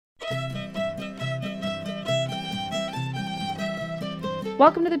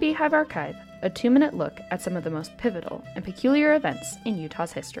Welcome to the Beehive Archive, a 2-minute look at some of the most pivotal and peculiar events in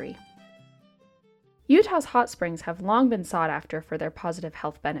Utah's history. Utah's hot springs have long been sought after for their positive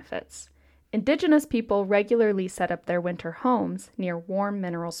health benefits. Indigenous people regularly set up their winter homes near warm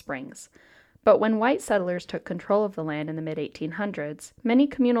mineral springs. But when white settlers took control of the land in the mid-1800s, many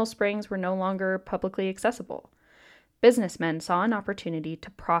communal springs were no longer publicly accessible. Businessmen saw an opportunity to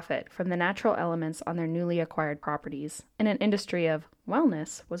profit from the natural elements on their newly acquired properties, and an industry of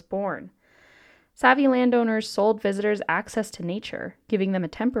wellness was born. Savvy landowners sold visitors access to nature, giving them a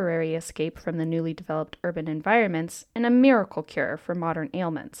temporary escape from the newly developed urban environments and a miracle cure for modern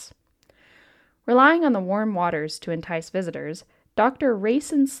ailments. Relying on the warm waters to entice visitors, Dr.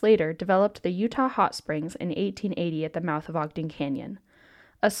 Rayson Slater developed the Utah Hot Springs in 1880 at the mouth of Ogden Canyon.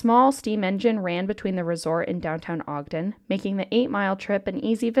 A small steam engine ran between the resort and downtown Ogden, making the 8-mile trip an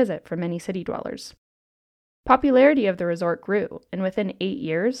easy visit for many city dwellers. Popularity of the resort grew, and within 8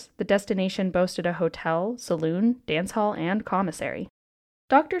 years, the destination boasted a hotel, saloon, dance hall, and commissary.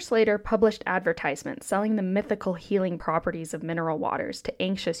 Dr. Slater published advertisements selling the mythical healing properties of mineral waters to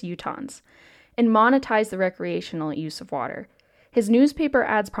anxious Utahns, and monetized the recreational use of water. His newspaper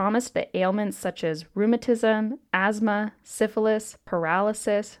ads promised that ailments such as rheumatism, asthma, syphilis,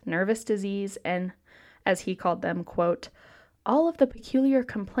 paralysis, nervous disease, and, as he called them, quote, all of the peculiar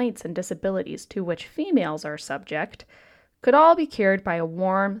complaints and disabilities to which females are subject, could all be cured by a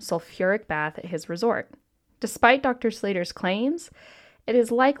warm, sulfuric bath at his resort. Despite Dr. Slater's claims, it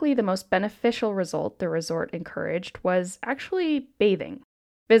is likely the most beneficial result the resort encouraged was actually bathing.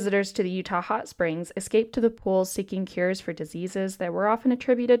 Visitors to the Utah Hot Springs escaped to the pools seeking cures for diseases that were often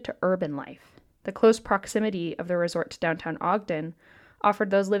attributed to urban life. The close proximity of the resort to downtown Ogden offered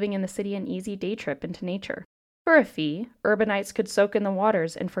those living in the city an easy day trip into nature. For a fee, urbanites could soak in the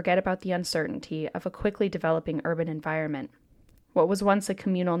waters and forget about the uncertainty of a quickly developing urban environment. What was once a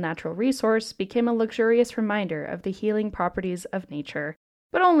communal natural resource became a luxurious reminder of the healing properties of nature,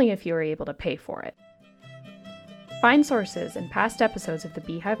 but only if you were able to pay for it. Find sources and past episodes of the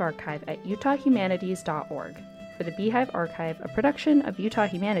Beehive Archive at utahhumanities.org. For the Beehive Archive, a production of Utah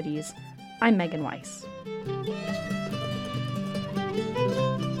Humanities, I'm Megan Weiss.